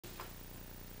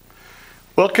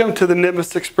Welcome to the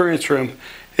Nimbus Experience Room.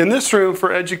 In this room,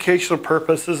 for educational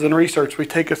purposes and research, we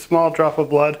take a small drop of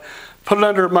blood, put it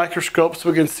under a microscope so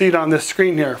we can see it on this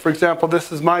screen here. For example,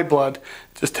 this is my blood,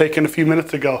 just taken a few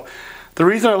minutes ago. The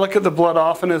reason I look at the blood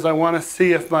often is I want to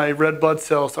see if my red blood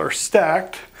cells are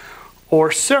stacked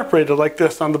or separated like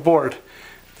this on the board.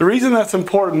 The reason that's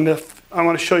important, if I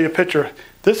want to show you a picture,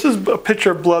 this is a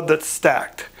picture of blood that's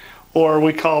stacked, or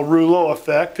we call rouleau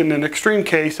effect. In an extreme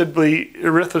case, it'd be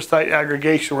erythrocyte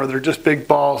aggregation, where they're just big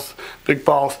balls, big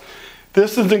balls.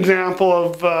 This is an example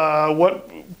of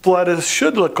what blood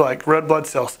should look like, red blood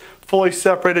cells, fully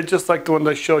separated, just like the one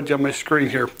I showed you on my screen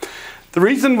here. The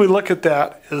reason we look at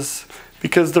that is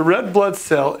because the red blood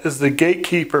cell is the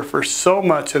gatekeeper for so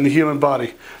much in the human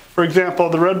body. For example,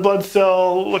 the red blood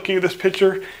cell, looking at this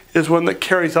picture, is one that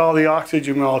carries all the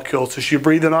oxygen molecules. As you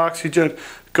breathe in oxygen,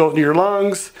 goes into your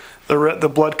lungs,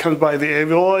 the blood comes by the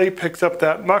alveoli, picks up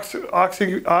that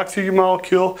oxygen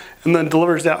molecule, and then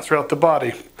delivers that throughout the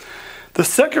body. The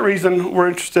second reason we're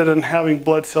interested in having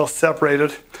blood cells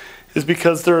separated is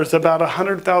because there's about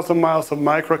 100,000 miles of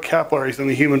microcapillaries in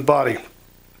the human body.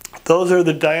 Those are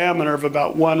the diameter of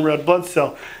about one red blood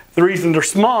cell. The reason they're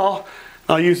small,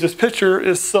 I'll use this picture,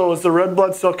 is so as the red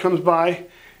blood cell comes by,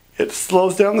 it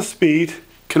slows down the speed,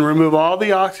 can remove all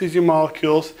the oxygen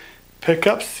molecules, pick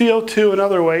up CO2 and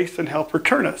other waste, and help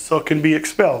return it so it can be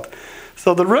expelled.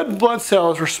 So the red blood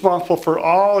cell is responsible for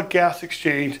all gas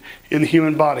exchange in the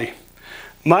human body.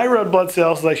 My red blood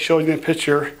cells, as I showed you in the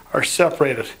picture, are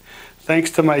separated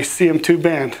thanks to my CM2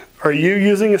 band. Are you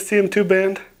using a CM2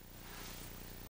 band?